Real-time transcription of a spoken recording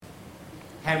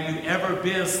Have you ever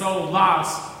been so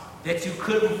lost that you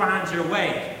couldn't find your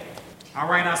way? All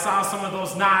right, I saw some of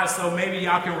those nods, so maybe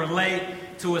y'all can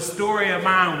relate to a story of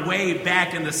mine way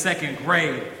back in the second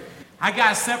grade. I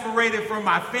got separated from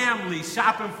my family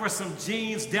shopping for some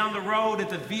jeans down the road at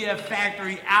the VF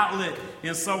Factory outlet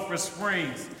in Sulphur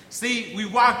Springs. See, we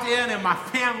walked in and my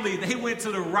family, they went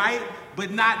to the right, but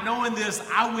not knowing this,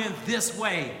 I went this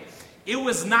way. It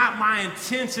was not my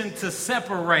intention to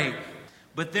separate,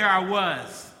 but there I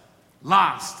was,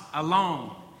 lost,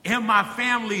 alone, and my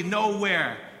family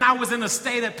nowhere. I was in a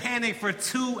state of panic for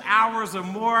 2 hours or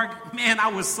more. Man, I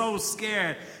was so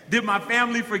scared. Did my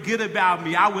family forget about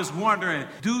me? I was wondering,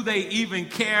 do they even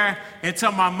care?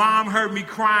 Until my mom heard me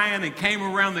crying and came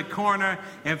around the corner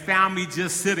and found me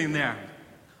just sitting there.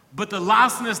 But the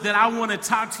lostness that I want to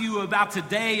talk to you about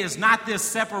today is not this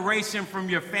separation from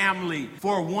your family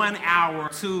for 1 hour,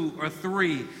 2 or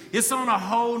 3. It's on a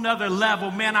whole nother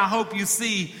level. Man, I hope you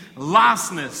see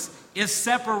lostness is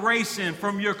separation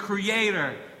from your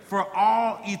Creator for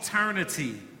all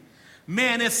eternity.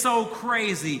 Man, it's so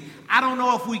crazy. I don't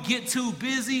know if we get too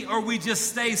busy or we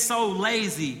just stay so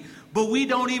lazy, but we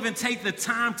don't even take the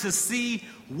time to see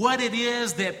what it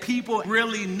is that people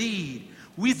really need.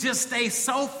 We just stay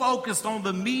so focused on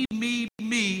the me,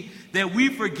 that we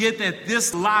forget that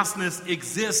this lostness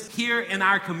exists here in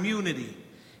our community.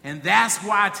 And that's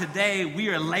why today we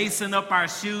are lacing up our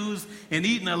shoes and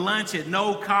eating a lunch at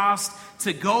no cost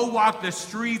to go walk the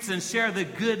streets and share the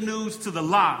good news to the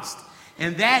lost.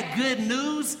 And that good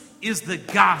news is the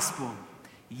gospel.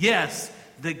 Yes,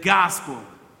 the gospel.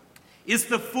 It's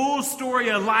the full story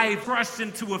of life crushed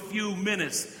into a few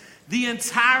minutes. The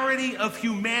entirety of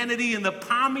humanity in the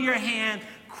palm of your hand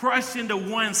crushed into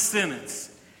one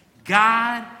sentence.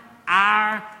 God,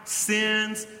 our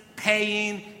sins,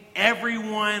 paying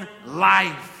everyone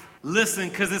life. Listen,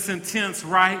 because it's intense,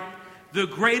 right? The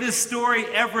greatest story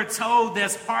ever told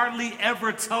that's hardly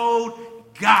ever told,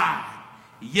 God.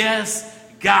 Yes,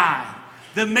 God.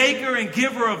 The maker and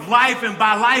giver of life, and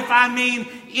by life I mean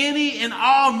any and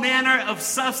all manner of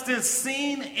substance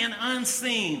seen and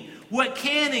unseen. What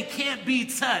can and can't be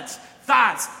touched,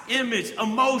 thoughts, image,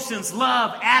 emotions,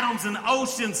 love, atoms and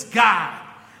oceans, God.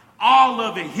 All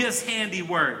of it, his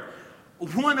handiwork.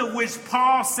 One of which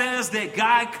Paul says that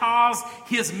God calls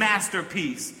his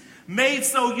masterpiece. Made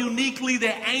so uniquely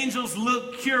that angels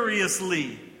look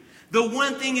curiously. The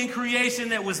one thing in creation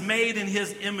that was made in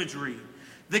his imagery.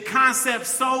 The concept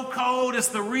so cold is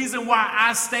the reason why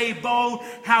I stay bold.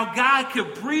 How God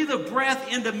could breathe a breath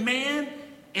into man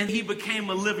and he became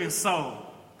a living soul.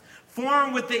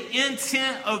 Formed with the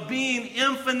intent of being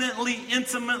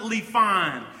intimately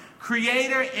fond.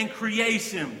 Creator and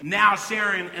creation now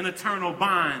sharing an eternal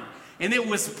bond. And it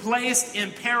was placed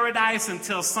in paradise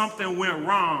until something went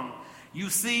wrong. You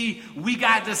see, we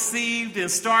got deceived and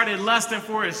started lusting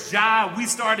for his job. We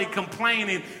started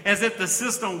complaining as if the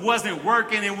system wasn't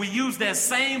working. And we used that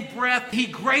same breath he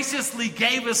graciously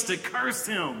gave us to curse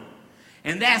him.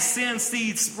 And that sin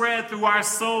seed spread through our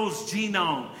soul's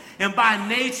genome. And by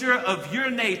nature of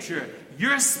your nature,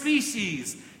 your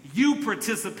species, you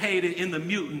participated in the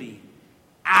mutiny.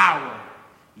 Our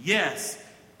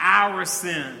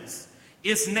sins.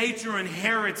 It's nature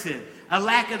inherited. A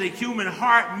lack of the human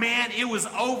heart, man, it was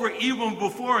over even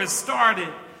before it started.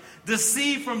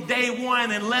 Deceived from day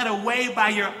one and led away by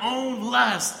your own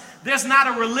lust. There's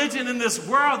not a religion in this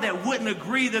world that wouldn't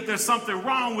agree that there's something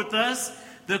wrong with us.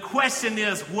 The question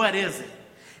is, what is it?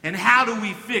 And how do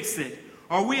we fix it?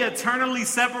 Are we eternally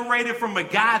separated from a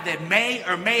God that may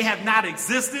or may have not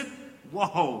existed?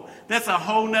 Whoa, that's a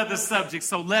whole nother subject,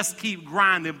 so let's keep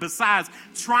grinding. Besides,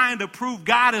 trying to prove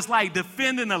God is like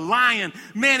defending a lion.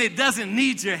 Man, it doesn't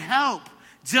need your help.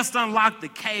 Just unlock the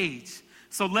cage.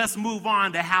 So let's move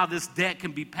on to how this debt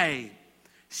can be paid.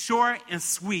 Short and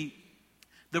sweet,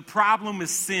 the problem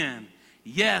is sin.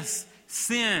 Yes,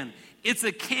 sin. It's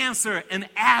a cancer, an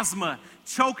asthma,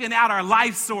 choking out our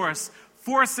life source,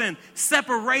 forcing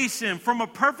separation from a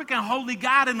perfect and holy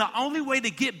God. And the only way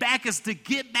to get back is to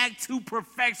get back to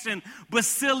perfection. But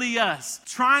silly us,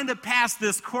 trying to pass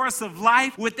this course of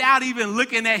life without even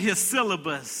looking at his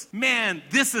syllabus. Man,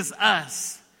 this is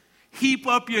us. Heap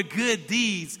up your good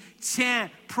deeds,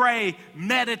 chant, pray,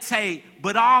 meditate.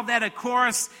 But all that, of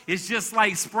course, is just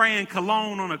like spraying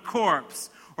cologne on a corpse.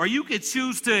 Or you could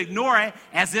choose to ignore it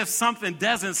as if something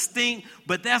doesn't stink,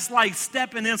 but that's like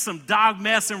stepping in some dog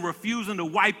mess and refusing to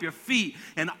wipe your feet.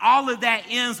 And all of that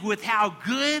ends with how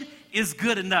good is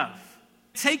good enough.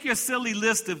 Take your silly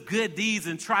list of good deeds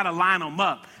and try to line them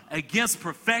up against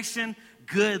perfection.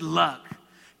 Good luck.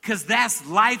 Because that's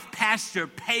life past your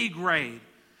pay grade.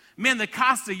 Man, the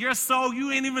cost of your soul,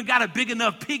 you ain't even got a big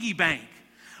enough piggy bank.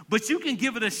 But you can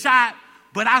give it a shot,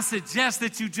 but I suggest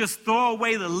that you just throw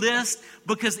away the list,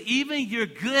 because even your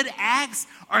good acts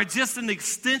are just an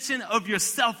extension of your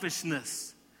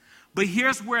selfishness. But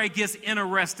here's where it gets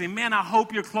interesting. Man, I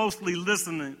hope you're closely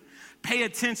listening. Pay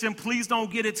attention. Please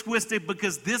don't get it twisted,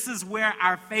 because this is where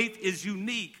our faith is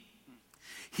unique.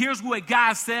 Here's what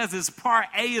God says is part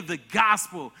A of the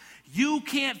gospel. You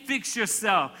can't fix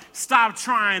yourself. Stop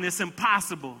trying. It's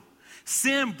impossible.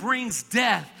 Sin brings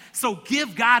death. So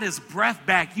give God his breath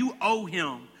back. You owe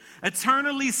him.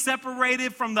 Eternally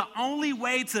separated from the only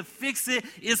way to fix it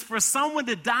is for someone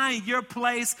to die in your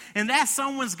place. And that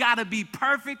someone's got to be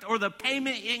perfect, or the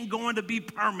payment ain't going to be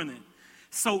permanent.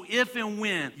 So if and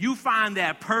when you find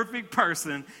that perfect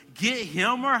person, get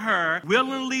him or her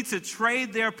willingly to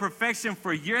trade their perfection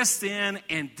for your sin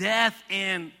and death.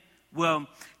 And, well,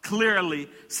 clearly,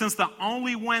 since the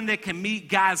only one that can meet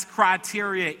God's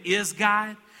criteria is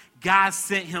God, God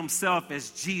sent himself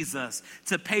as Jesus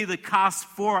to pay the cost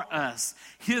for us.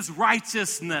 His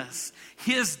righteousness,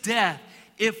 his death,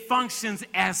 it functions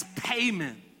as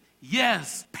payment.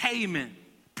 Yes, payment.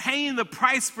 Paying the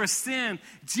price for sin.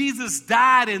 Jesus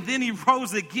died and then he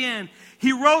rose again.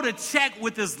 He wrote a check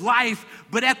with his life,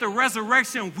 but at the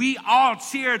resurrection, we all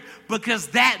cheered, because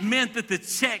that meant that the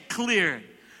check cleared.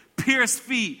 Pierced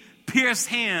feet, pierced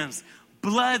hands,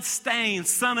 blood-stained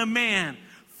Son of Man,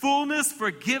 fullness,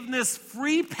 forgiveness,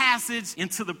 free passage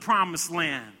into the promised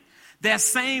land. That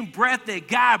same breath that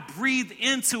God breathed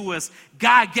into us,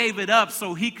 God gave it up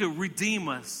so he could redeem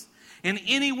us. And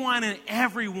anyone and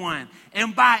everyone,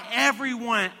 and by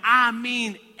everyone, I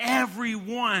mean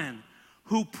everyone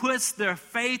who puts their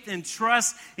faith and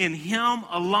trust in him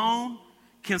alone,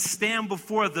 can stand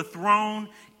before the throne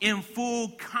in full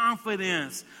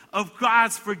confidence of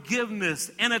God's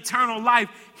forgiveness and eternal life.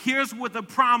 Here's what the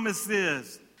promise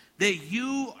is: that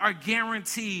you are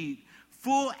guaranteed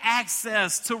full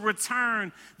access to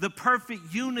return the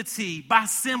perfect unity by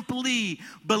simply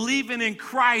believing in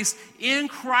Christ. In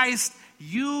Christ,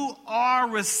 you are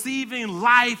receiving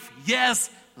life.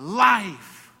 Yes,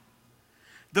 life.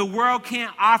 The world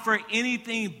can't offer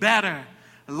anything better.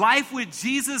 Life with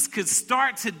Jesus could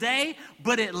start today,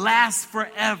 but it lasts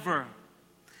forever.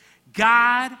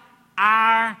 God,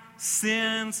 our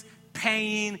sins,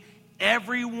 paying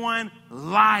everyone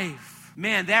life.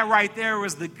 Man, that right there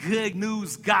was the good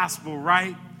news gospel,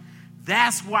 right?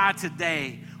 That's why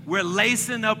today we're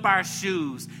lacing up our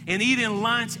shoes and eating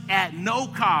lunch at no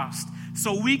cost,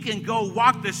 so we can go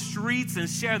walk the streets and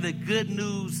share the good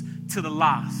news to the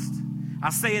lost.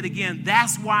 I'll say it again.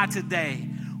 That's why today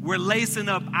we're lacing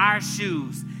up our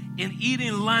shoes and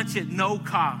eating lunch at no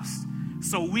cost,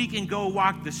 so we can go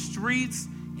walk the streets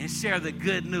and share the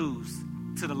good news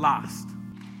to the lost.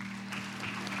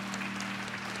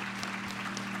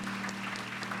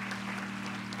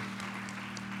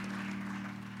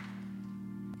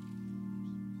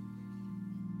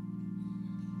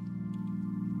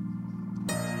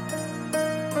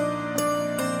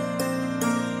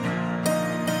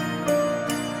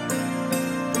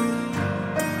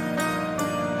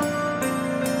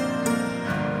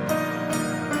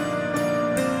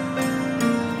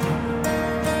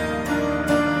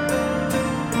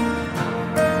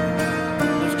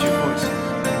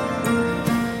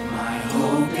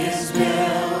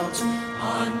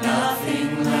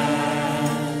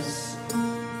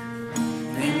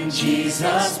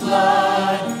 Jesus'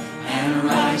 blood and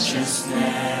righteousness.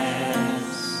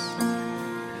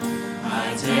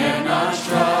 I dare not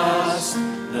trust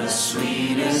the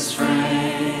sweetest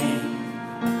frame,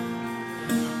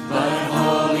 but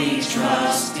wholly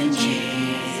trust in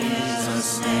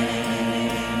Jesus'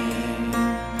 name.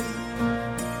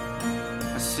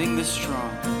 I sing this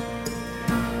strong.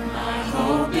 My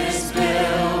hope is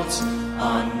built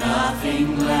on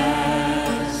nothing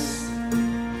less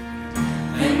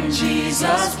than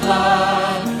Jesus'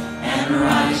 blood and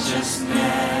righteousness.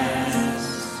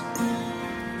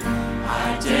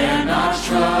 I dare not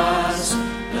trust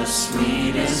the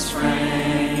sweetest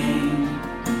frame,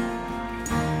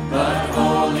 but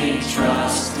wholly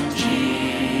trust in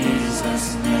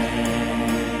Jesus'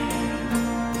 name.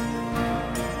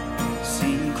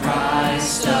 Sing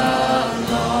Christ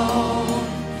alone,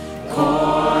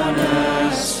 cornerstone,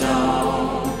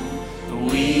 the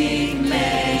weak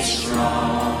made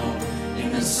strong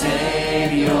in the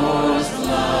Savior's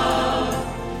love.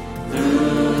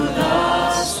 Through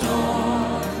the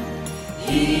storm,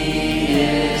 He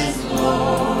is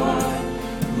Lord,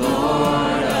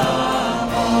 Lord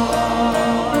of all.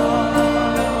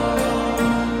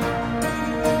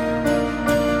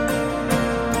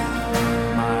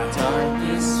 My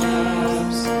darkness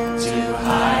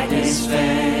hide his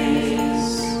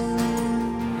face.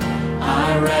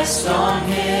 I rest on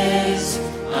his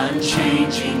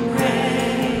unchanging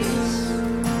grace.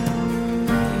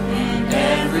 In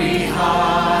every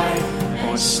high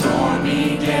or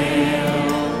stormy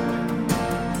gale,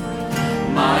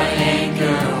 my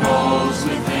anchor holds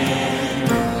within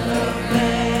the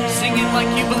veil. Sing it like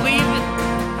you believe it.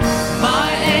 My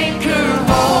anchor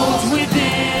holds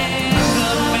within the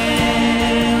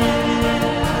veil.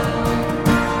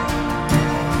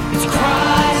 It's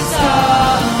Christ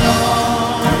alone,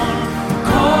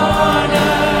 cornerstone,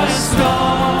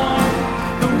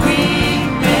 the weak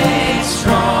made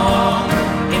strong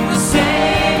in the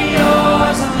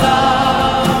Savior's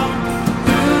love.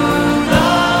 Through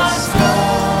the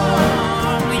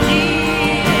storm, He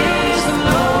is the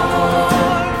Lord,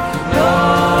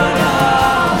 Lord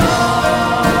of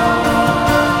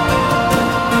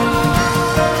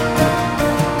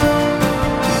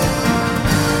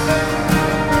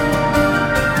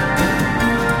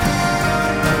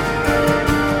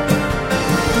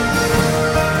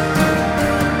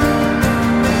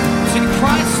Sing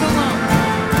Christ alone.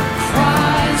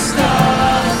 Christ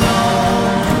alone,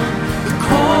 the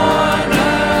cornerstone,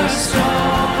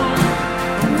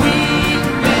 the weak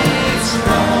made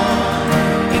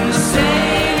strong in the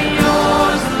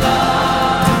Savior's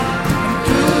love.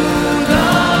 Through the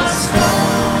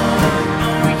storm,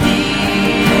 He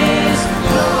is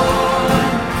Lord,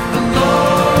 the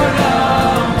Lord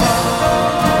of all.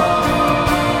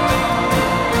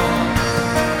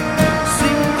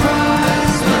 Sing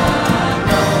Christ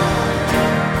alone,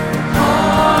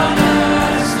 cornerstone,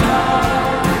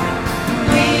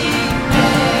 weak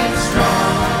made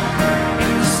strong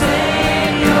in the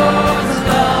Savior's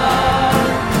love.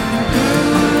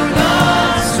 Through the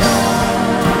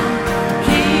storm,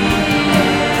 He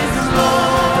is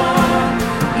Lord,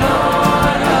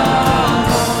 Lord of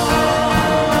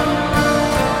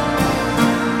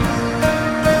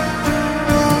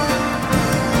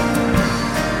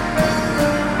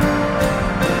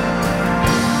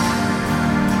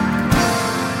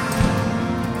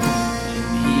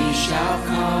He shall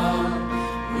come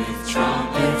with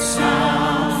trumpet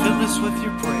sound. Fill us with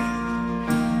your praise.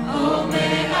 Oh,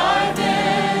 may I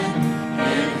then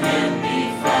in Him be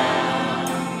found,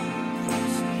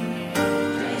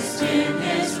 dressed in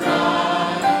His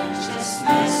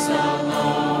righteousness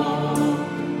alone,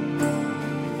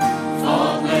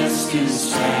 faultless to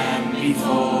stand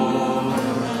before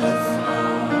the throne.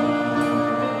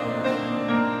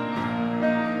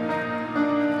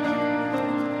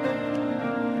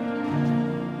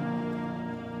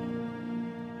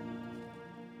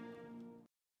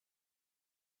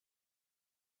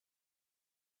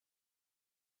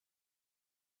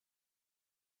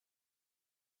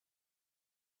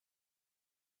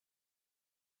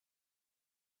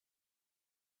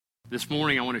 This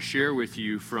morning, I want to share with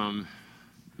you from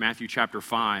Matthew chapter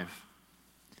 5.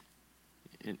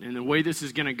 And the way this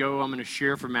is going to go, I'm going to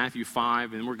share from Matthew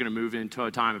 5, and we're going to move into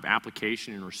a time of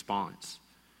application and response.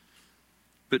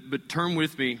 But turn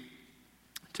with me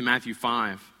to Matthew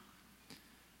 5.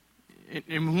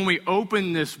 And when we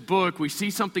open this book, we see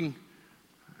something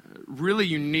really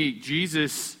unique.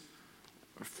 Jesus,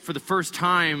 for the first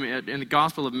time in the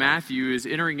Gospel of Matthew, is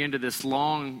entering into this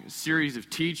long series of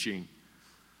teaching.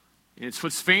 It's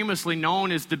what's famously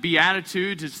known as the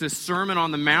Beatitudes. It's this Sermon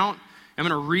on the Mount. I'm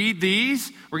going to read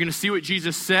these. We're going to see what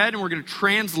Jesus said, and we're going to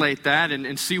translate that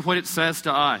and see what it says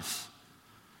to us.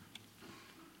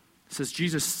 It says,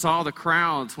 Jesus saw the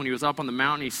crowds when he was up on the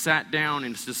mountain. He sat down,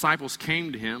 and his disciples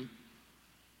came to him.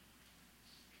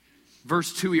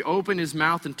 Verse 2, he opened his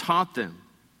mouth and taught them.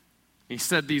 He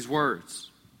said these words.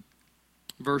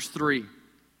 Verse 3,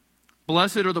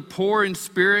 blessed are the poor in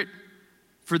spirit,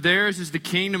 for theirs is the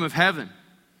kingdom of heaven.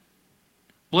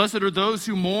 Blessed are those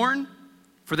who mourn,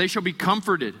 for they shall be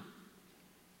comforted.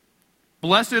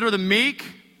 Blessed are the meek,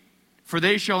 for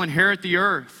they shall inherit the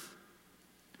earth.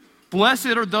 Blessed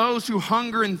are those who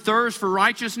hunger and thirst for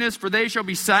righteousness, for they shall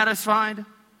be satisfied.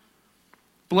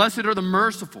 Blessed are the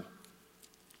merciful,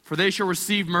 for they shall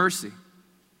receive mercy.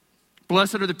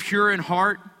 Blessed are the pure in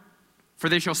heart, for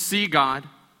they shall see God.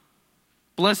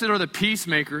 Blessed are the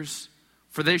peacemakers,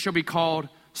 for they shall be called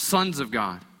sons of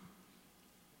God.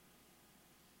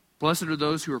 Blessed are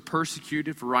those who are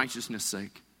persecuted for righteousness'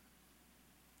 sake,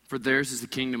 for theirs is the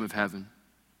kingdom of heaven.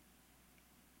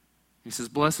 He says,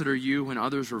 blessed are you when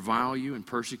others revile you and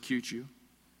persecute you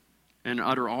and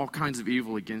utter all kinds of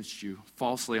evil against you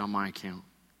falsely on my account.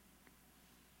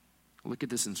 Look at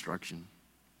this instruction.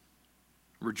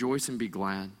 Rejoice and be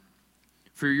glad,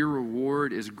 for your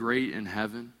reward is great in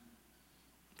heaven,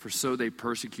 for so they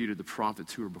persecuted the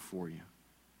prophets who were before you.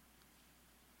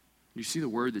 You see the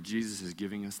word that Jesus is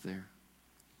giving us there?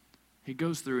 He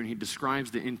goes through and he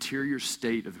describes the interior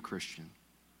state of the Christian.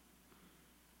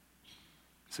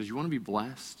 He says, you want to be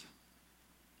blessed?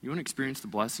 You want to experience the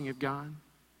blessing of God?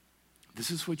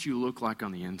 This is what you look like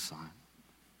on the inside.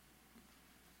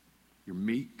 You're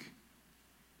meek.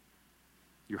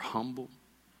 You're humble.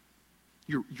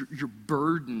 You're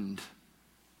burdened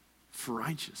for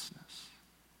righteousness.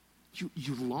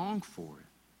 You long for it.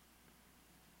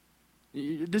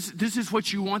 This is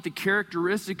what you want the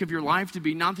characteristic of your life to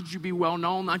be. Not that you be well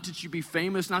known, not that you be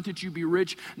famous, not that you be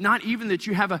rich, not even that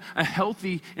you have a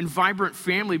healthy and vibrant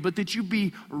family, but that you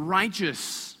be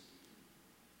righteous.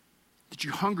 That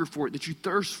you hunger for it, that you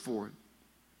thirst for it.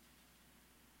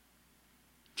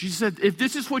 Jesus said, if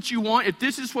this is what you want, if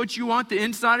this is what you want the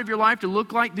inside of your life to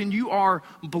look like, then you are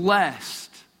blessed.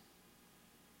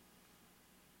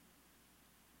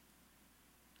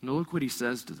 Now look what he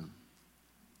says to them.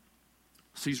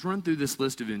 So he's run through this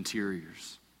list of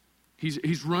interiors.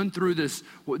 He's run through this.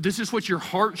 This is what your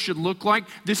heart should look like.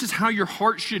 This is how your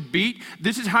heart should beat.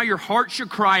 This is how your heart should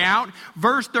cry out.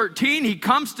 Verse 13, he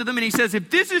comes to them and he says,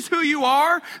 if this is who you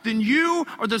are, then you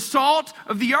are the salt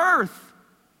of the earth.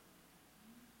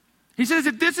 He says,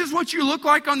 if this is what you look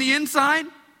like on the inside,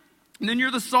 then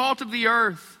you're the salt of the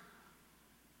earth.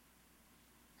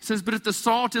 He says, but if the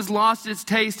salt has lost its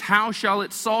taste, how shall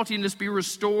its saltiness be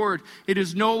restored? It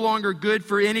is no longer good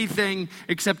for anything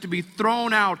except to be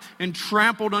thrown out and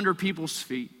trampled under people's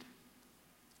feet.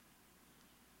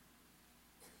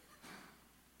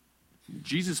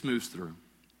 Jesus moves through.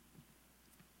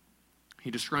 He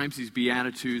describes these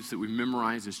Beatitudes that we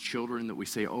memorize as children, that we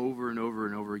say over and over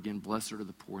and over again. Blessed are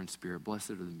the poor in spirit, blessed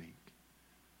are the meek.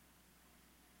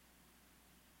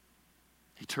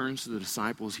 He turns to the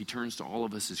disciples, he turns to all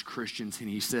of us as Christians, and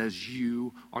he says,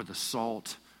 you are the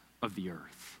salt of the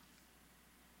earth.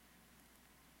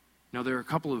 Now, there are a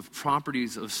couple of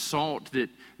properties of salt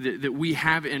that we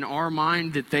have in our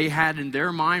mind, that they had in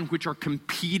their mind, which are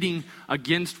competing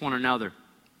against one another.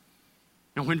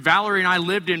 Now, when Valerie and I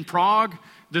lived in Prague,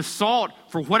 the salt,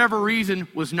 for whatever reason,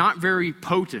 was not very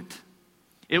potent.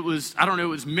 It was, it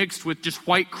was mixed with just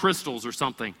white crystals or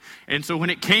something. And so when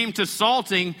it came to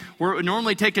salting, where it would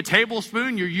normally take a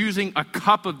tablespoon, you're using a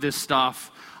cup of this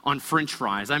stuff on French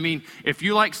fries. I mean, if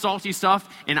you like salty stuff,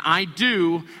 and I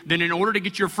do, then in order to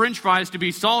get your French fries to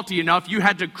be salty enough, you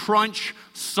had to crunch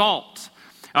salt.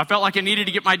 I felt like I needed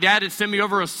to get my dad to send me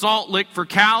over a salt lick for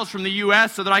cows from the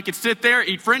U.S. so that I could sit there,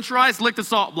 eat French fries, lick the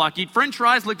salt block. Eat French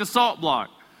fries, lick the salt block.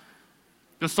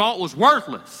 The salt was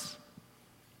worthless.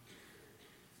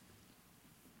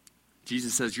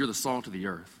 Jesus says, you're the salt of the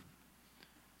earth.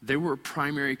 Their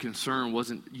primary concern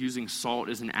wasn't using salt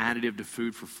as an additive to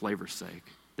food for flavor's sake.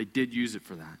 They did use it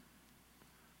for that.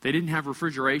 They didn't have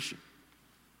refrigeration.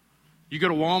 You go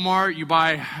to Walmart, you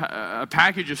buy a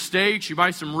package of steaks, you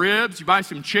buy some ribs, you buy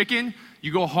some chicken,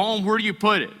 you go home, where do you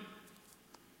put it?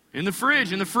 In the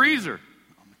fridge, in the freezer.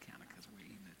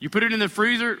 You put it in the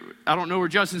freezer. I don't know where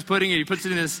Justin's putting it. He puts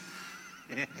it in his,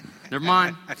 never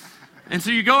mind. And so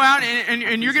you go out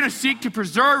and you're going to seek to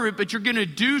preserve it, but you're going to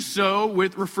do so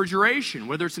with refrigeration,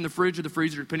 whether it's in the fridge or the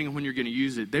freezer, depending on when you're going to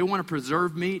use it. They want to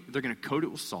preserve meat, they're going to coat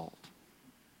it with salt.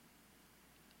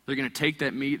 They're going to take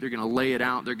that meat, they're going to lay it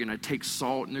out, they're going to take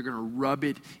salt, and they're going to rub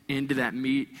it into that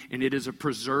meat, and it is a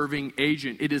preserving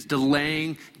agent. It is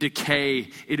delaying decay.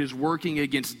 It is working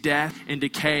against death and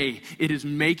decay. It is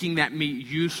making that meat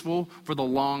useful for the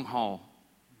long haul.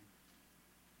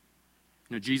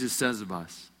 You know, Jesus says of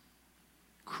us,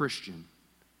 Christian,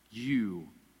 you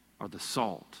are the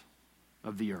salt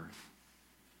of the earth.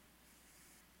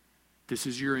 This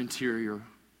is your interior.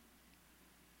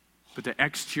 But the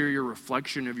exterior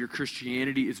reflection of your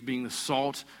Christianity is being the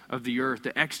salt of the earth.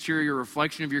 The exterior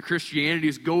reflection of your Christianity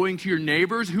is going to your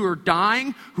neighbors who are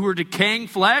dying, who are decaying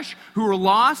flesh, who are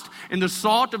lost, and the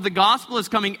salt of the gospel is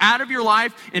coming out of your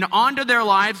life and onto their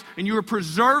lives, and you are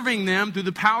preserving them through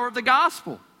the power of the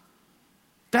gospel.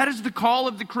 That is the call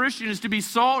of the Christian, is to be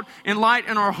salt and light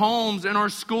in our homes, in our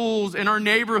schools, in our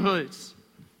neighborhoods.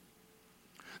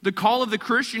 The call of the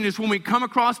Christian is when we come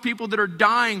across people that are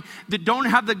dying, that don't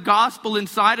have the gospel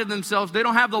inside of themselves. They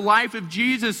don't have the life of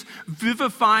Jesus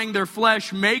vivifying their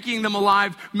flesh, making them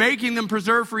alive, making them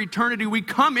preserved for eternity. We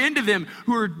come into them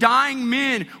who are dying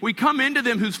men. We come into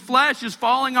them whose flesh is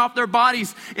falling off their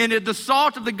bodies. And the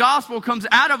salt of the gospel comes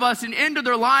out of us and into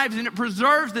their lives, and it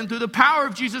preserves them through the power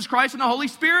of Jesus Christ and the Holy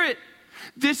Spirit.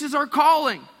 This is our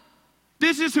calling.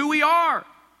 This is who we are.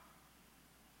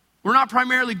 We're not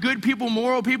primarily good people,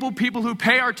 moral people, people who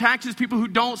pay our taxes, people who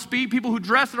don't speak, people who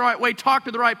dress the right way, talk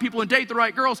to the right people, and date the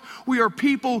right girls. We are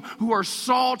people who are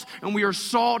salt, and we are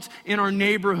salt in our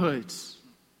neighborhoods.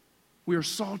 We are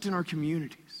salt in our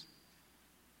communities.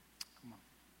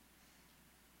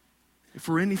 If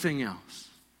we're anything else,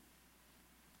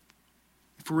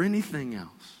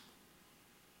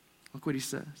 look what he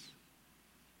says.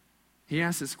 He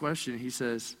asks this question. He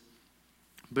says,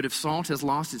 but if salt has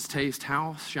lost its taste,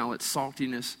 how shall its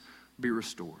saltiness be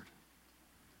restored?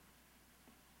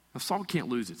 Now, salt can't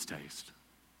lose its taste.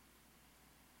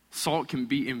 Salt can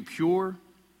be impure.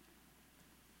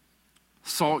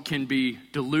 Salt can be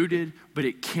diluted, but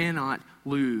it cannot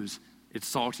lose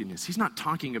its saltiness. He's not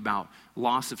talking about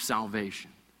loss of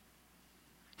salvation.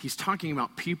 He's talking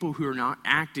about people who are not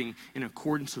acting in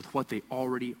accordance with what they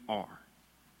already are.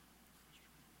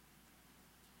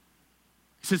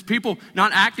 He says people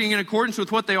not acting in accordance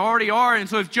with what they already are. And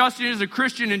so if Justin is a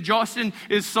Christian and Justin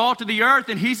is salt of the earth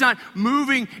and he's not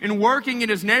moving and working in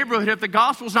his neighborhood, if the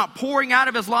gospel is not pouring out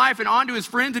of his life and onto his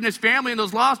friends and his family and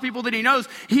those lost people that he knows,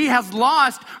 he has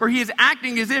lost, or he is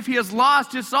acting as if he has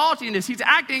lost his saltiness. He's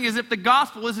acting as if the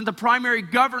gospel isn't the primary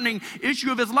governing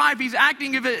issue of his life. He's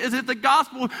acting as if the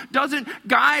gospel doesn't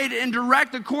guide and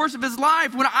direct the course of his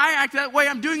life. When I act that way,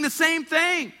 I'm doing the same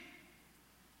thing.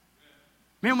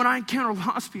 Man, when I encounter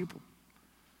lost people,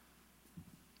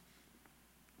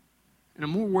 and I'm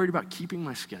more worried about keeping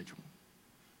my schedule.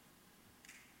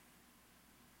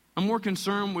 I'm more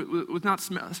concerned with not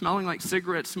smelling like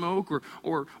cigarette smoke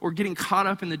or getting caught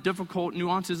up in the difficult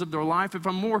nuances of their life. If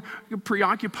I'm more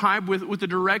preoccupied with the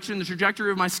direction, the trajectory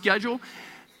of my schedule,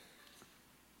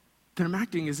 then I'm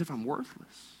acting as if I'm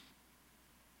worthless.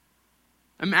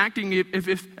 I'm acting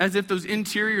as if those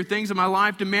interior things in my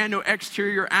life demand no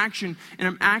exterior action, and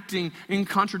I'm acting in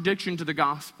contradiction to the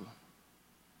gospel.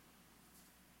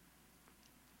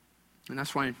 And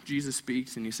that's why Jesus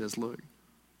speaks and he says, look,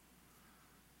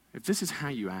 if this is how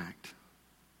you act,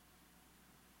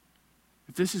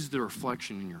 if this is the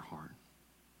reflection in your heart,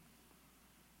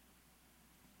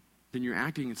 then you're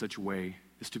acting in such a way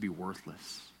as to be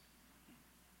worthless.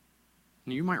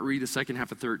 And you might read the second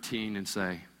half of 13 and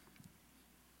say,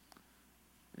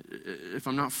 if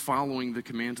I'm not following the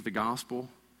commands of the gospel,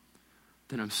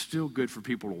 then I'm still good for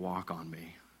people to walk on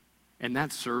me. And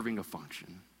that's serving a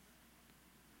function.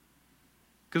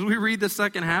 Because we read the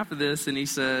second half of this and he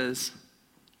says,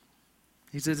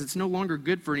 it's no longer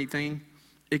good for anything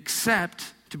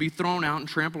except to be thrown out and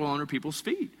trampled under people's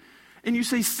feet. And you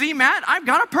say, see, Matt, I've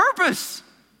got a purpose.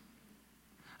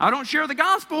 I don't share the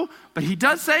gospel, but he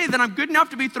does say that I'm good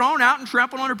enough to be thrown out and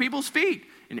trampled under people's feet.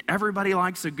 And everybody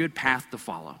likes a good path to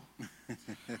follow.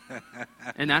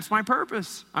 And that's my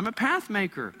purpose. I'm a path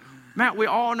maker. Matt, we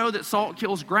all know that salt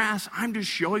kills grass. I'm just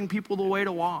showing people the way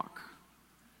to walk.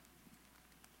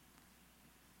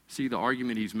 See, the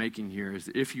argument he's making here is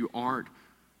if you aren't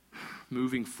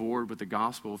moving forward with the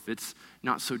gospel, if it's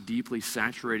not so deeply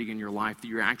saturating in your life that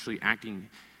you're actually acting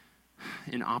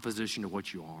in opposition to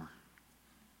what you are.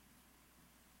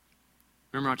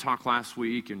 Remember I talked last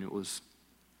week and it was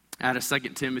out of 2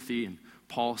 Timothy, and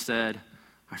Paul said,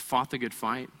 I fought the good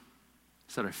fight.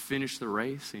 He said, I finished the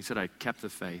race. And he said, I kept the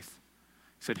faith.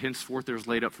 He said, henceforth there is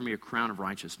laid up for me a crown of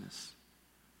righteousness.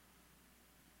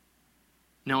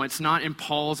 Now, it's not in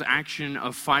Paul's action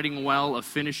of fighting well, of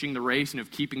finishing the race, and of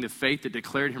keeping the faith that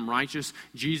declared him righteous.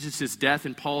 Jesus' death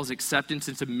and Paul's acceptance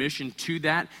and submission to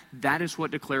that is what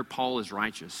declared Paul as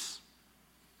righteous.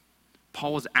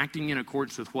 Paul was acting in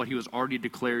accordance with what he was already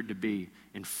declared to be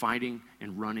in fighting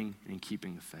and running and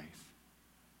keeping the faith.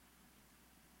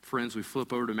 Friends, we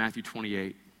flip over to Matthew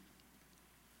 28.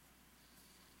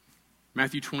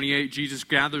 Matthew 28, Jesus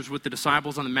gathers with the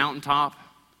disciples on the mountaintop.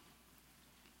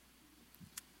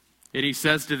 And he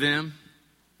says to them,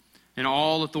 and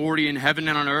all authority in heaven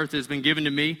and on earth has been given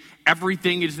to me.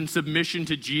 Everything is in submission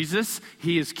to Jesus.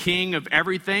 He is king of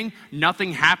everything.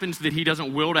 Nothing happens that he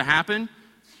doesn't will to happen.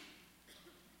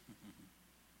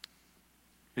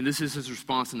 And this is his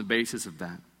response on the basis of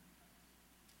that.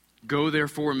 Go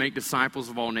therefore and make disciples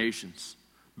of all nations,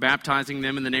 baptizing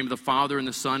them in the name of the Father and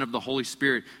the Son and of the Holy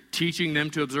Spirit, teaching them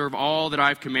to observe all that I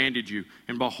have commanded you.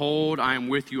 And behold, I am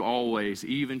with you always,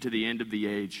 even to the end of the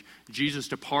age. Jesus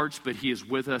departs, but he is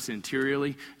with us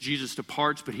interiorly. Jesus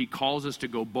departs, but he calls us to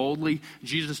go boldly.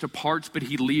 Jesus departs, but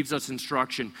he leaves us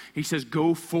instruction. He says,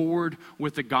 go forward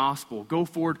with the gospel. Go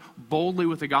forward boldly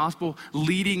with the gospel,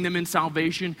 leading them in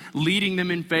salvation, leading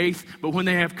them in faith. But when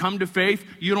they have come to faith,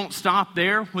 you don't stop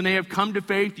there. When they have come to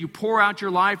faith, you pour out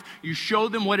your life. You show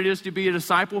them what it is to be a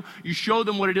disciple. You show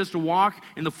them what it is to walk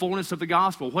in the fullness of the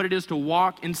gospel, what it is to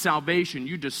walk in salvation.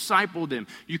 You disciple them.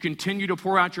 You continue to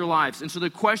pour out your lives. And so the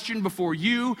question before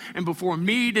you and before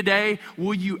me today,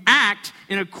 will you act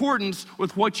in accordance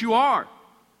with what you are?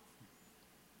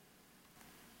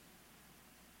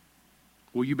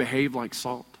 Will you behave like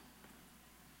salt?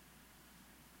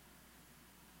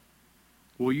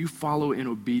 Will you follow in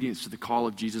obedience to the call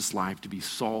of Jesus' life to be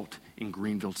salt in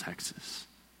Greenville, Texas?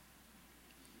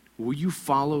 Will you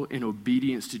follow in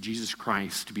obedience to Jesus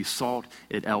Christ to be salt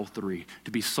at L3,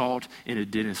 to be salt in a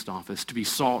dentist office, to be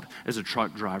salt as a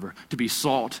truck driver, to be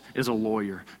salt as a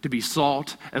lawyer, to be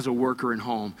salt as a worker in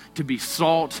home, to be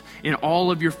salt in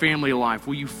all of your family life?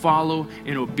 Will you follow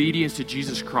in obedience to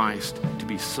Jesus Christ to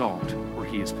be salt where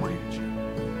He has planted you?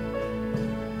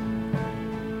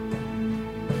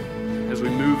 As we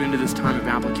move into this time of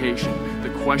application, the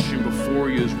question before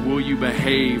you is, will you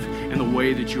behave in the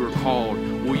way that you are called?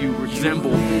 Will you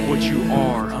resemble what you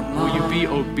are? Will you be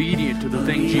obedient to the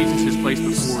thing Jesus has placed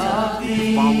before you? Will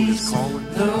you follow His calling?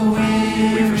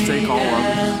 Will you forsake all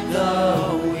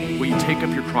others? Will you take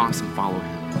up your cross and follow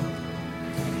Him?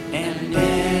 And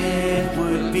it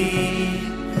would be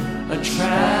a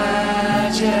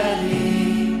tragedy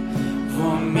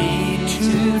for me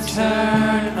to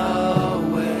turn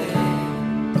away.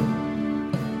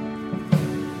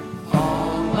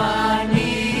 All my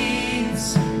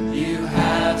needs you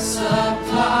have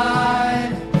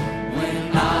supplied.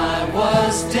 When I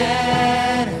was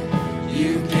dead,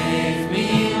 you gave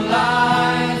me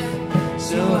life.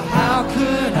 So how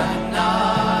could I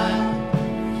not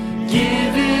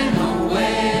give it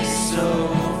away so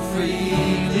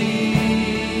freely?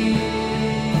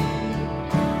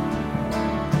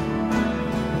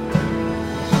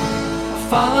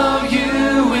 Follow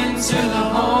you into the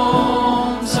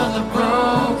homes of the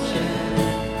broken.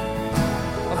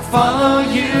 I follow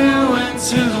you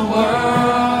into the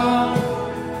world.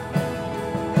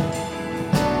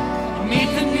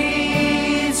 Meet the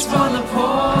needs for the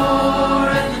poor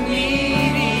and the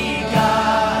needy,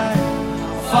 God.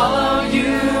 Follow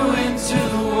you into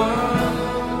the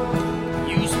world.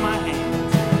 Use my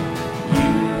hands.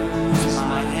 Use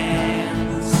my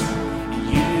hands,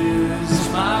 use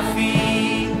my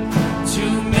feet to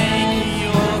make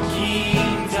your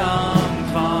kingdom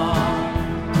come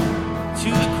To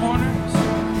the corners.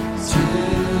 to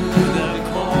the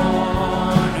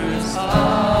corners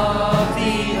of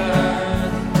the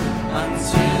earth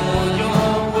until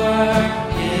your work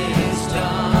is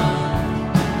done.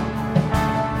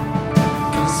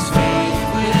 'Cause faith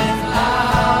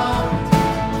without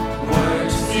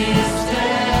works is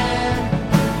dead,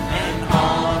 and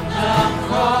on the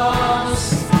cross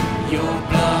your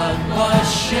blood was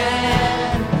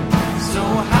shed. So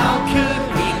how could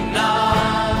we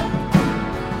not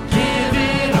give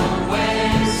it away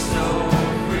so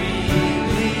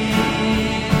freely?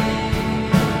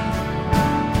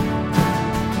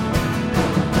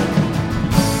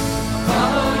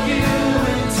 Follow you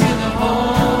into the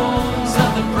homes of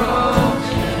the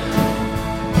broken.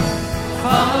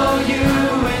 Follow you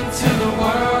into the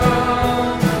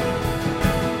world.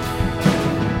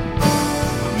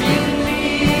 Meet the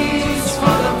needs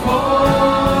for the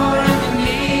poor and the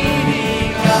needy,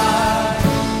 God.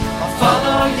 I'll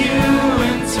follow you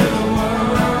into the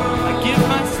world. I give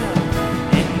myself.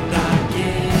 And I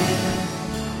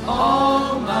give all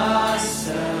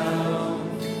myself.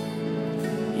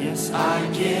 Yes, I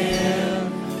give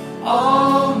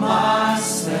all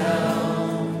myself.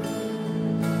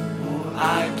 Oh,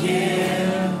 I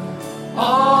give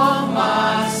all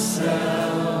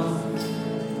myself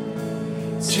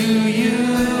to you.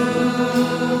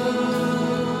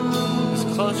 Just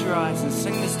close your eyes and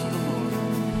sing this to the Lord.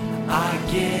 I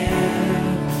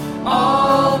give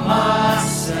all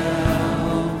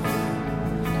myself.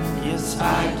 Yes, I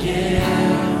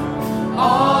give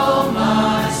all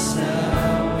myself.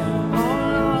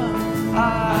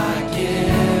 I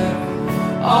give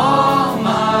all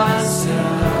myself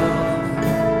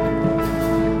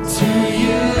to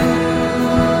you.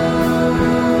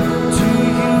 To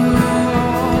you,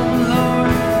 oh Lord,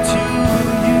 to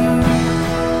you.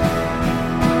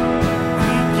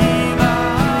 We give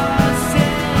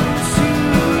ourselves to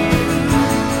you.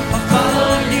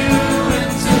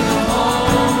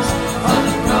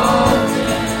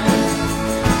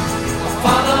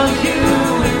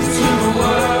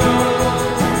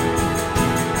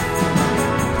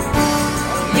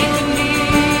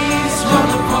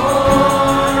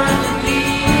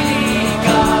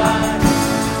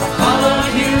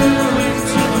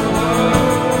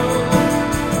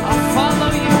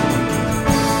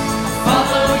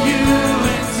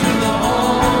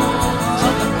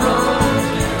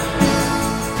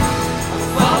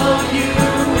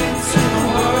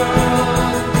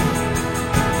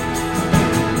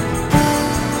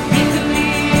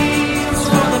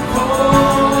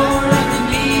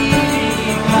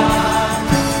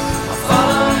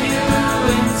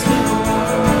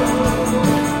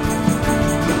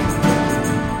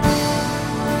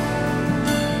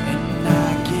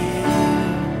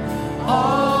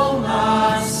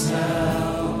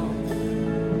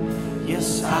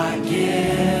 Jesus, I give